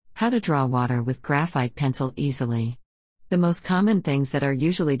How to draw water with graphite pencil easily. The most common things that are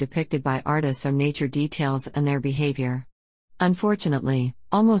usually depicted by artists are nature details and their behavior. Unfortunately,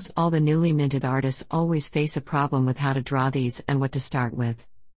 almost all the newly minted artists always face a problem with how to draw these and what to start with.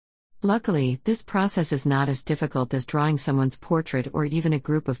 Luckily, this process is not as difficult as drawing someone's portrait or even a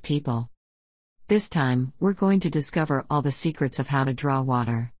group of people. This time, we're going to discover all the secrets of how to draw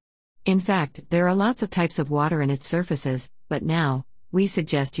water. In fact, there are lots of types of water and its surfaces, but now, we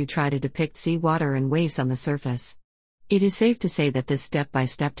suggest you try to depict seawater and waves on the surface. It is safe to say that this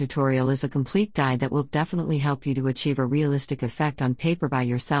step-by-step tutorial is a complete guide that will definitely help you to achieve a realistic effect on paper by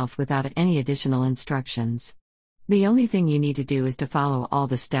yourself without any additional instructions. The only thing you need to do is to follow all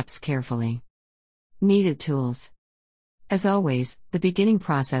the steps carefully. Needed tools. As always, the beginning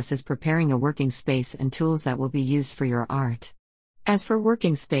process is preparing a working space and tools that will be used for your art. As for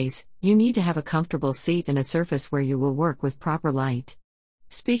working space, you need to have a comfortable seat and a surface where you will work with proper light.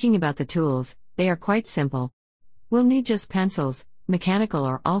 Speaking about the tools, they are quite simple. We'll need just pencils, mechanical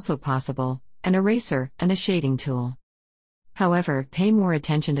are also possible, an eraser, and a shading tool. However, pay more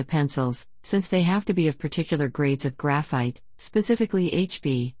attention to pencils, since they have to be of particular grades of graphite, specifically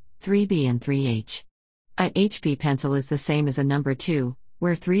HB, 3B and 3H. A HB pencil is the same as a number 2,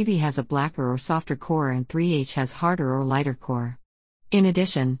 where 3B has a blacker or softer core and 3H has harder or lighter core. In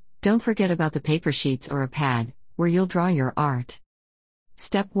addition, don't forget about the paper sheets or a pad, where you'll draw your art.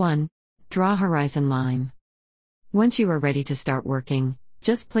 Step 1. Draw horizon line. Once you are ready to start working,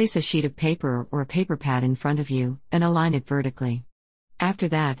 just place a sheet of paper or a paper pad in front of you, and align it vertically. After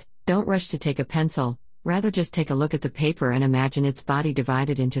that, don't rush to take a pencil, rather just take a look at the paper and imagine its body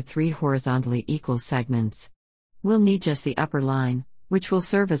divided into 3 horizontally equal segments. We'll need just the upper line, which will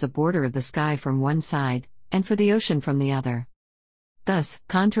serve as a border of the sky from one side, and for the ocean from the other. Thus,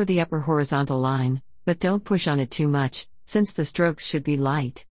 contour the upper horizontal line, but don't push on it too much, since the strokes should be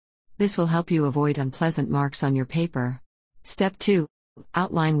light. This will help you avoid unpleasant marks on your paper. Step 2.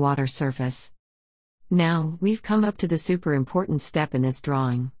 Outline water surface. Now, we've come up to the super important step in this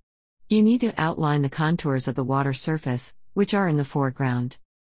drawing. You need to outline the contours of the water surface, which are in the foreground.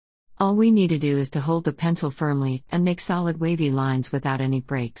 All we need to do is to hold the pencil firmly and make solid wavy lines without any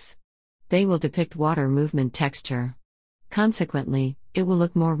breaks. They will depict water movement texture. Consequently, it will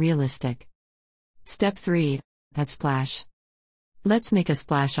look more realistic. Step 3. Add splash. Let's make a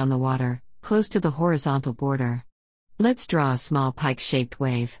splash on the water, close to the horizontal border. Let's draw a small pike-shaped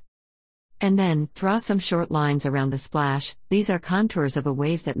wave. And then, draw some short lines around the splash. These are contours of a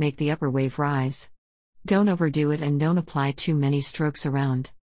wave that make the upper wave rise. Don't overdo it and don't apply too many strokes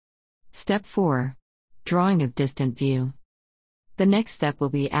around. Step 4. Drawing of distant view. The next step will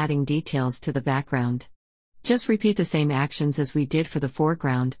be adding details to the background. Just repeat the same actions as we did for the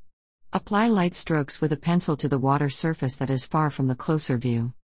foreground. Apply light strokes with a pencil to the water surface that is far from the closer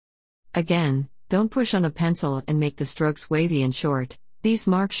view. Again, don't push on the pencil and make the strokes wavy and short. These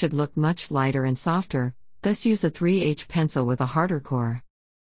marks should look much lighter and softer, thus use a 3H pencil with a harder core.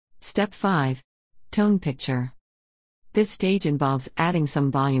 Step 5. Tone picture. This stage involves adding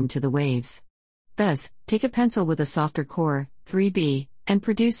some volume to the waves. Thus, take a pencil with a softer core, 3B, and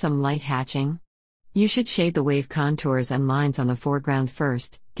produce some light hatching. You should shade the wave contours and lines on the foreground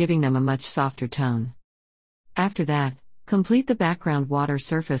first, giving them a much softer tone. After that, complete the background water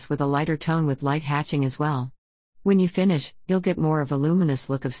surface with a lighter tone with light hatching as well. When you finish, you'll get more of a luminous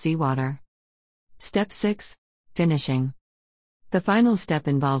look of seawater. Step 6. Finishing. The final step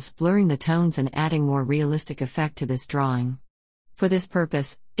involves blurring the tones and adding more realistic effect to this drawing. For this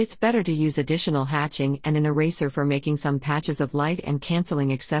purpose, it's better to use additional hatching and an eraser for making some patches of light and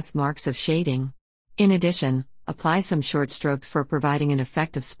cancelling excess marks of shading. In addition, apply some short strokes for providing an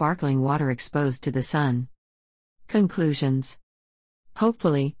effect of sparkling water exposed to the sun. Conclusions.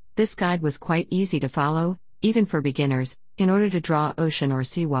 Hopefully, this guide was quite easy to follow, even for beginners, in order to draw ocean or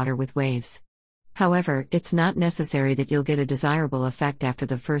seawater with waves. However, it's not necessary that you'll get a desirable effect after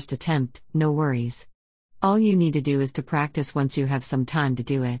the first attempt, no worries. All you need to do is to practice once you have some time to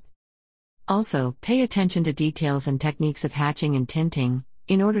do it. Also, pay attention to details and techniques of hatching and tinting,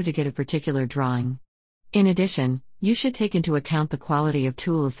 in order to get a particular drawing. In addition, you should take into account the quality of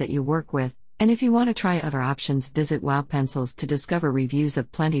tools that you work with, and if you want to try other options, visit Wow Pencils to discover reviews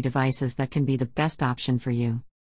of plenty devices that can be the best option for you.